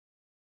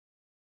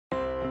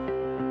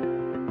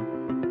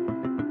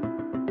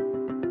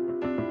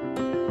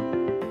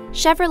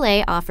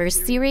Chevrolet offers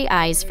Siri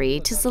Eyes Free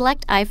to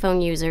select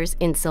iPhone users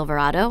in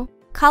Silverado,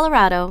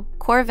 Colorado,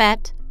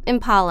 Corvette,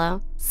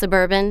 Impala,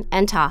 Suburban,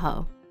 and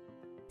Tahoe.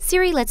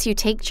 Siri lets you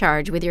take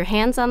charge with your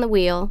hands on the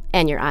wheel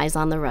and your eyes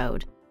on the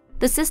road.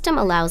 The system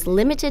allows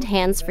limited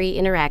hands-free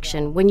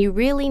interaction when you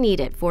really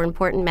need it for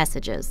important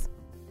messages.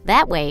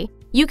 That way,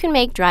 you can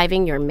make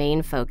driving your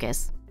main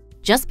focus.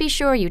 Just be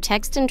sure you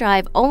text and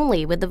drive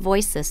only with the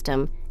voice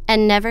system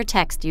and never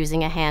text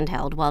using a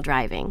handheld while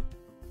driving.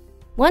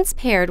 Once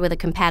paired with a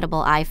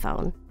compatible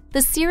iPhone,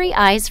 the Siri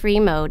Eyes Free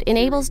mode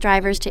enables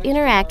drivers to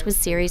interact with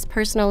Siri's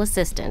personal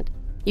assistant,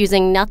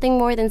 using nothing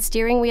more than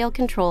steering wheel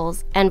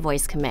controls and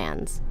voice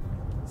commands.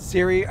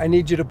 Siri, I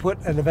need you to put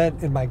an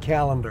event in my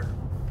calendar.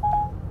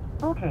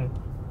 Okay,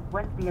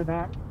 what's the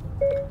event?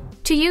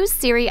 To use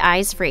Siri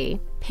Eyes Free,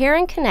 pair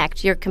and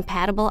connect your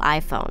compatible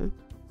iPhone.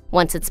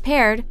 Once it's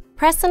paired,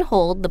 press and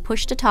hold the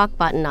push-to-talk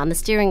button on the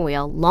steering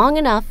wheel long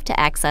enough to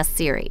access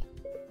Siri.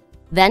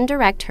 Then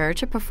direct her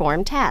to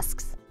perform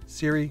tasks.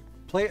 Siri,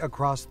 play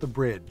Across the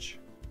Bridge.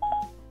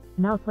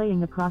 Now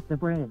playing Across the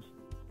Bridge.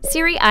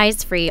 Siri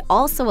Eyes Free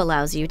also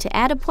allows you to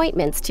add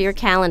appointments to your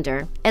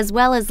calendar, as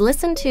well as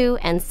listen to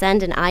and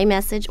send an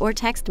iMessage or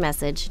text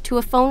message to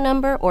a phone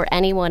number or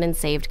anyone in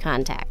saved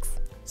contacts.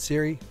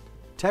 Siri,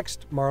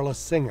 text Marla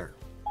Singer.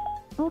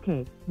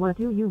 Okay, what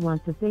do you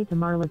want to say to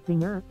Marla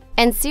Singer?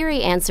 And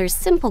Siri answers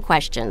simple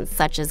questions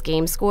such as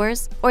game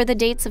scores or the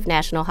dates of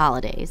national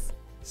holidays.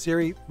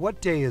 Siri,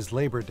 what day is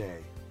Labor Day?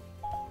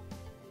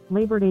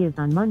 Labor Day is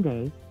on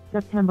Monday,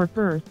 September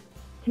 1st,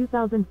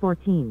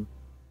 2014.